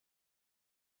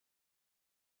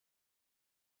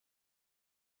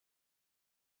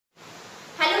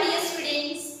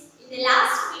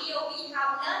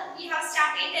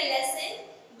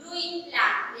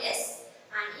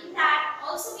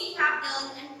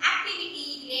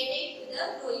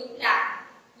the growing plant.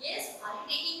 Yes, are you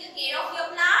taking the care of your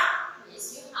plant?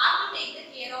 Yes, you have to take the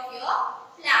care of your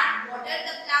plant. Water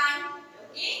the plant.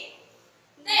 Okay.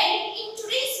 Then in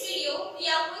today's video, we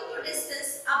are going to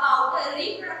discuss about the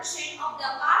reproduction of the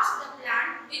parts of the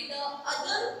plant with the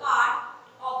other part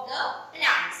of the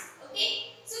plants.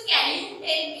 Okay. So can you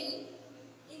tell me,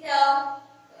 in the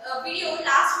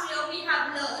last video we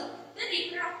have learned the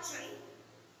reproduction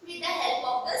with the help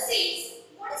of the seeds.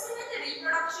 What is meant the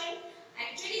reproduction?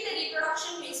 Actually, the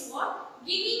reproduction means what?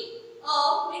 Giving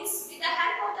means with the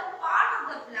help of the part of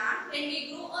the plant when we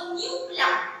grow a new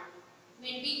plant.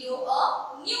 When we grow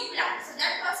a new plant, so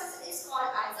that process is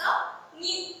called as a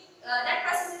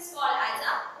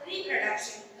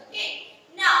reproduction. Okay.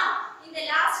 Now, in the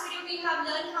last video we have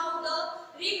learned how the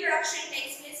reproduction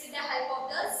takes place with the help of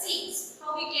the seeds.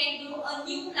 How we can grow a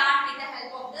new plant with the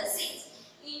help of the seeds.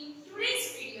 In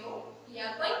today's video, we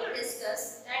are going to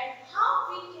discuss that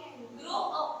how we can grow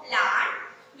a plant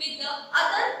with the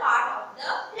other part of the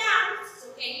plant. So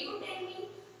can you tell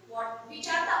me which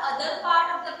are the other part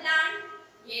of the plant?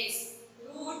 Yes,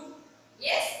 root,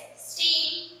 yes,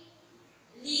 stem,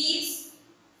 leaves,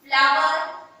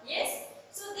 flower, yes.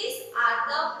 So these are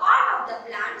the part of the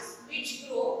plants which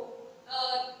grow,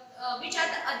 which are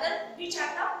the other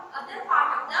part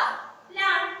of the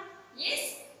plant,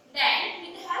 yes. Then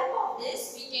with the help of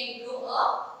this we can grow a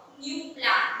new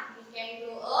plant.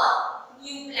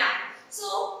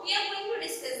 So we are going to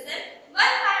discuss them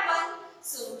one by one.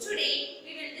 So today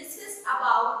we will discuss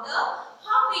about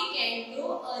how we can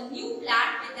grow a new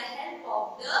plant with the help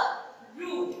of the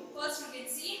root. First we will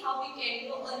see how we can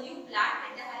grow a new plant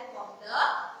with the help of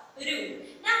the root.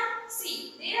 Now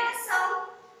see, there are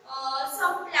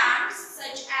some plants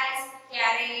such as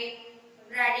carrot,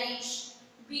 radish,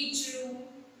 beetroot,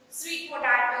 sweet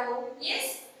potato.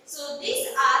 Yes, so these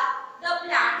are the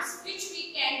plants which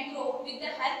we can grow with the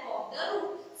help of the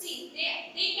root. See,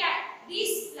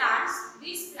 these plants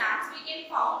we can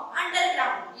found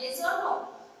underground. Yes or no?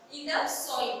 In the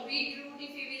soil. Beetroot, if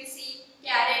you will see,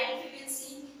 carrot, if you will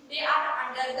see, they are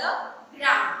under the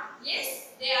ground. Yes,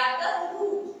 they are the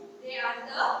root.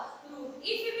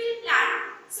 If you will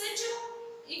plant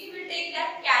if you will take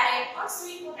that carrot or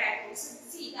sweet potato, so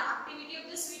see, the activity of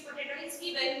the sweet potato is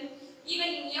given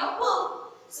in your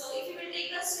book. So if you will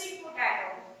take a sweet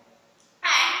potato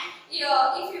and if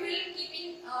you will keep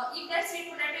if that sweet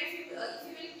potato if you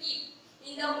will keep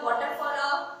in the water for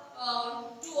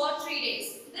 2 or 3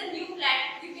 days, the new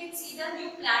plant, you can see the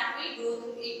new plant will grow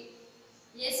through it.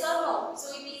 Yes or no?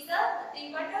 So it is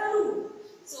nothing but a root.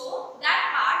 So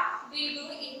that part will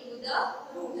grow into the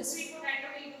root. The sweet potato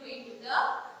will grow into the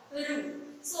root.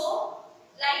 So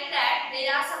like that,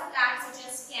 there are some plants such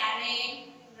as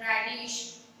carrot,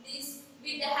 radish.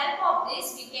 With the help of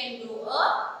this, we can grow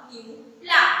a new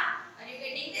plant. Are you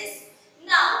getting this?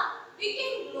 Now, we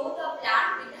can grow the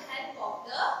plant with the help of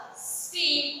the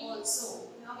stem also.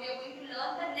 Now, we are going to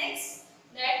learn the next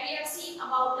that we have seen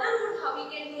about the root, how we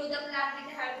can grow the plant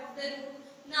with the help of the root.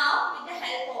 Now, with the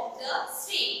help of the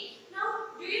stem.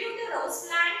 Now, do you know the rose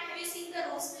plant? Have you seen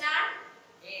the rose plant?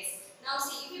 Yes. Now,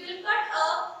 see, if you will cut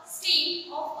a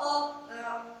stem of a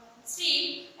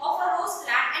rose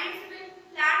plant and if you will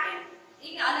plant it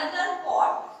in another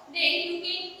pot, then you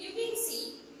can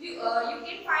see you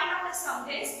can find out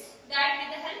sometimes that with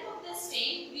the help of the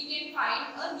stem we can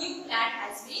find a new plant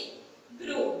has been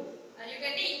grown. Are you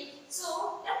getting?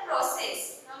 So the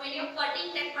process, now when you are cutting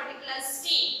that particular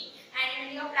stem and when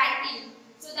you are planting,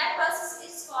 so that process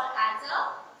is called as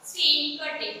a stem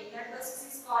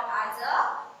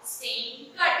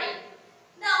cutting.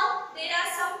 Now there are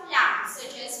some plants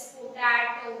such as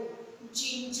potato,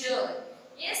 ginger,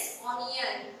 yes,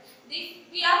 onion.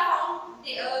 We are found.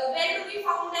 Where do we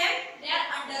found them? They are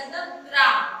under the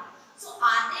ground. So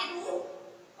are they root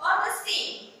or the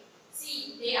stem?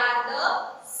 See, they are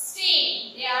the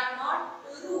stem. They are not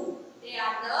root. They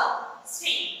are the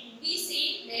stem. We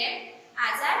see them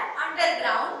as an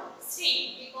underground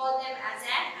stem. We call them as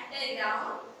an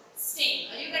underground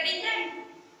stem. Are you getting them?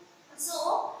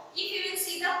 So if you will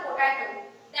see the potato,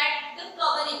 that the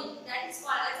covering, that is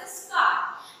called as a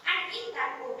scar. And in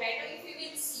that potato, if you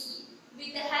will see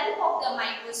with the help of the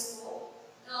microscope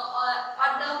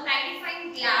or the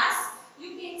magnifying glass,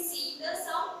 you can see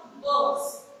some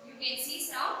birds.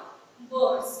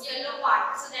 Yellow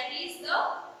part. So that is the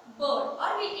bird.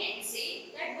 Or we can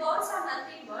say that birds are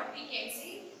nothing but we can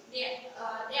say they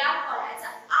are called as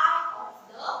an eye of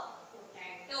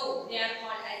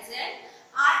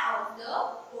the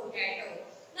potato.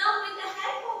 Now with the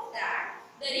help of that,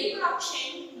 the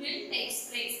reproduction will take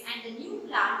place and the new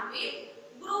plant will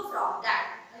grow from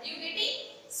that. Are you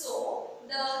getting? So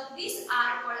the these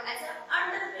are called as an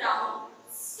underground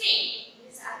stem.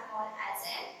 These are called as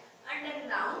an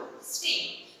underground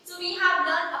stem. So we have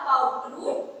learned about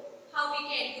root, how we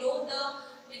can grow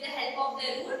with the help of the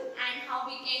root, and how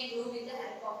we can grow with the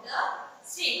help of the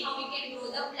stem. How we can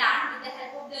grow the plant with the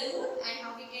help of the root, and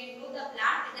how we can grow the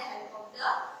plant with the help of the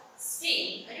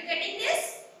stem. Are you getting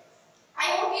this?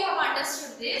 I hope you have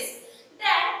understood this.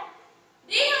 Then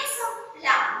there are some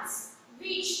plants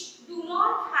which do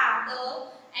not have the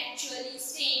actually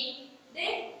stem.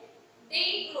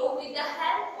 They grow with the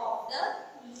help of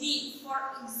the leaf. For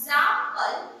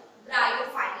example,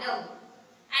 Bryophyllum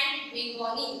and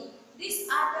Begonium. These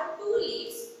are the two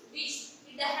leaves which,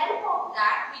 with the help of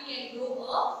that, we can grow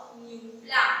a new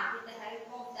plant. With the help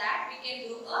of that, we can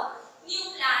grow a new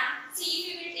plant. See, if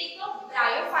we will take a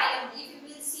Bryophyllum leaf, you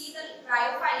will see the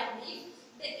Bryophyllum leaf.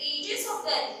 The edges of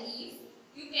the leaf,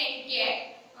 you can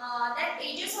get that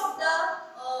edges of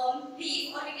the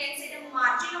leaf, or we can say the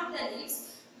margin of the leaves.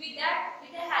 With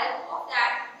the help of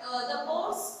that, the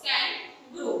birds can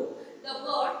grow. The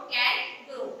bird can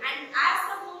grow, and as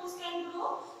the birds can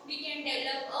grow, we can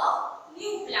develop a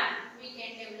new plant. We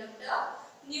can develop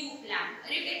the new plant.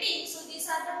 Are you getting? So these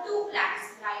are the two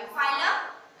plants, Bryophyllum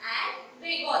and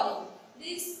Begonium.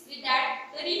 This, with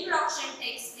that, the reproduction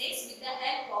takes place with the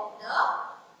help of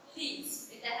the leaves.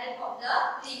 With the help of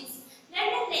the leaves. Then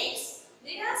the next,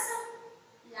 there are some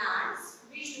plants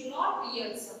which do not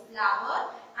bear a flower,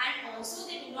 and also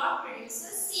they do not produce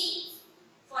a seed.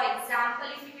 For example,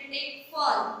 if you will take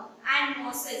fern and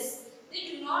mosses,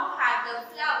 they do not have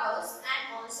the flowers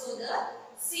and also the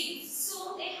seeds.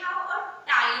 So they have a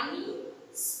tiny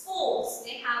spores.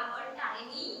 They have a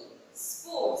tiny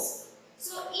spores.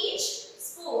 So each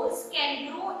spores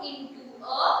can grow into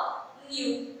a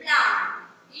new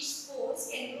plant. Each spores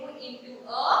can grow into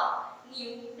a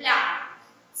new plant.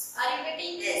 Are you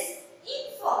getting this?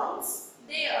 In ferns,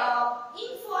 in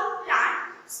fern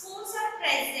plant, spores are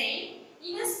present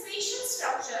in a special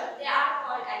structure. They are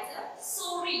called as a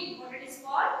sorry. What it is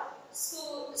called?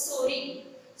 Sorry.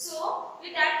 So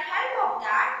with that help of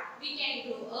that, we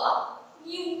can grow a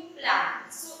new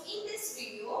plant. So in this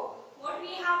video, what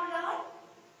we have learned?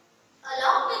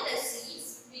 Along with the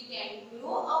seeds, we can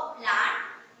grow a plant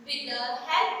with the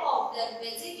help of the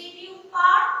vegetative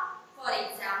part. For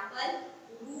example,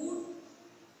 root,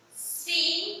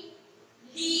 stem,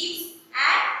 leaves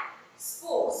and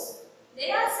spores.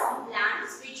 There are some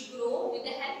plants which grow with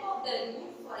the help of the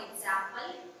root. For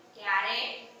example,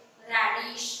 carrot,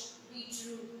 radish,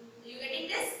 beetroot. Are you getting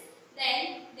this?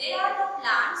 Then there are the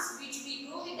plants which we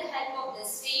grow with the help of the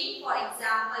stem. For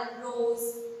example,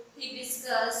 rose,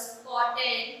 hibiscus,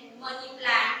 cotton, money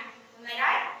plant. Am I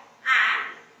right? And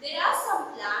there are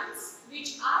some plants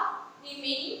which are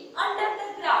remaining under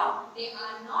the ground. They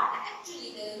are not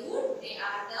actually the root. They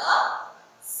are the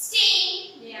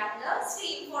stem. They are the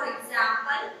stem. For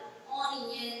example,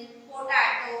 onion,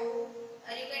 potato.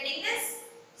 Are you getting this?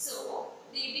 So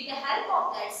with the help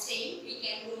of that stem, we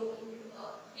can grow into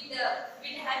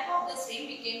with the help of the stem,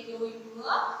 we can grow into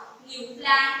a new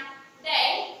plant.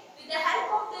 Then with the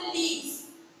help of the leaves,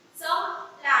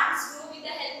 some plants grow with the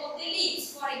help of the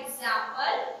leaves. For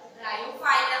example,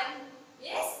 Bryophyllum.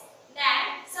 Yes.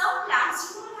 Then some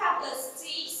plants do not have the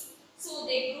seeds, so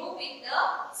they grow with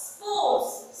the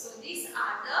spores. So these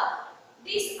are the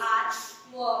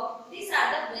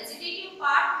vegetative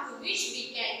part through which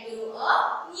we can grow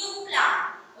a new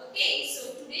plant. Okay,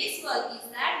 so today's work is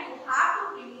that you have to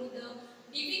remove the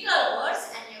difficult words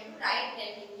and you have to write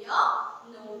them in your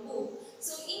notebook.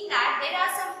 So in that, there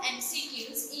are some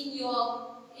MCQs in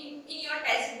your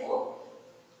textbook.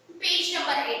 Page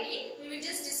number 18, we will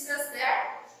just discuss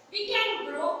that. We can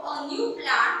grow a new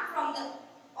plant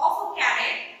of a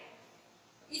carrot.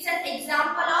 It's an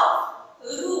example of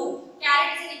root.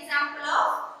 Carrot is an example of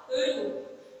root.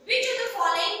 Which of the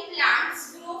following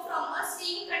plants grow from a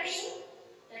stem cutting?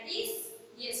 That is,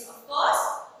 yes, of course,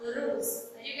 rose.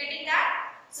 Are you getting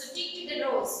that? So tick to the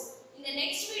rose. In the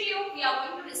next video, we are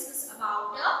going to discuss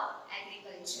about the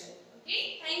agriculture.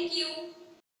 Okay, thank you.